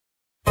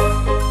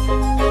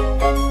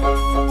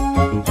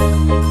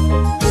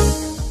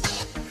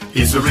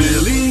He's a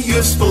really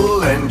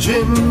useful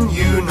engine,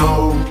 you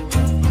know.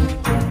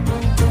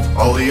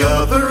 All the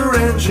other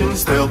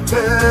engines, they'll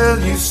tell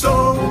you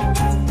so.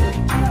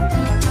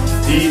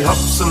 He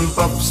huffs and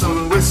puffs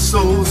and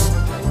whistles,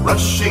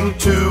 rushing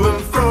to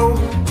and fro.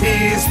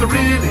 He's the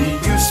really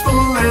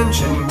useful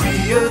engine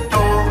we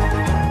adore.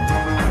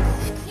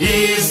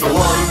 He's the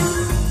one,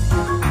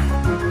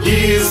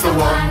 he's the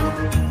one.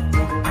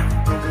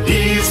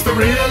 He's the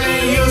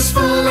really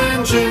useful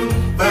engine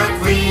that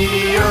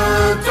we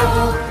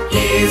adore.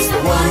 He's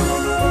the one,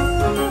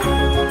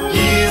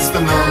 he's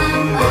the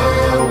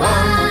number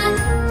one.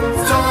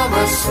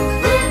 Thomas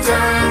the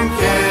Tank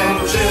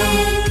Engine.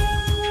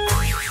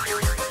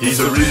 He's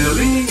a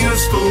really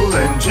useful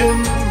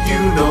engine,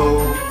 you know.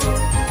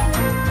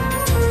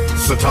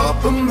 Sir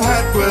Topham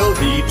Hackwell,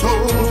 he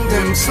told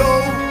him so.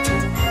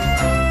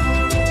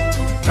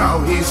 Now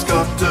he's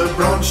got a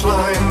branch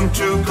line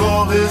to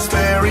call his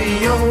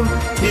very own.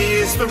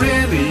 He's the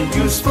really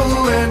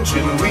useful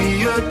engine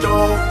we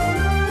adore.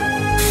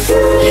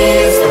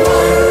 He's the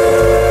one,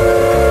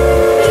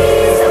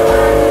 he's the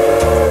one,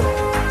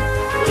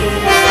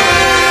 he's the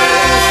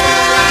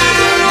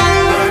engine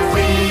that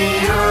we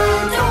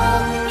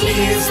adore.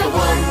 He's the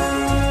one,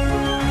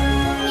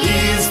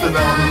 he's the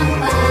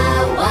number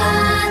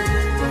one.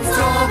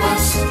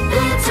 Thomas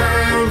the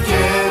Tank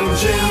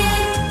Engine.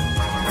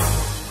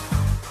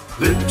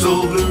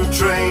 Little blue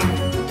train,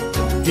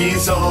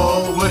 he's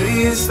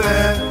always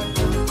there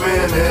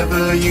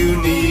whenever you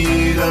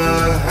need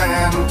a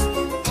hand.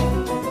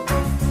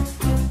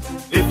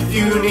 If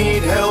you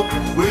need help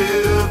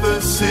with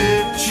a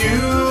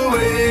situation,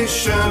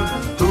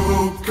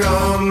 who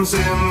comes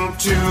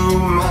into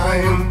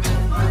mind?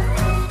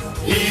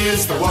 He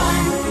is the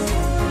one,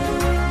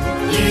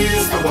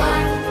 he's the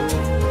one.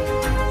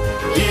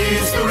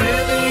 He's the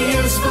really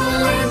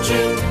useful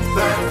engine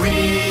that we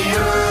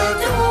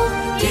adore.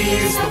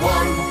 He's the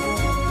one,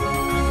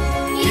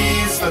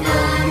 he's the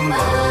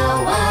number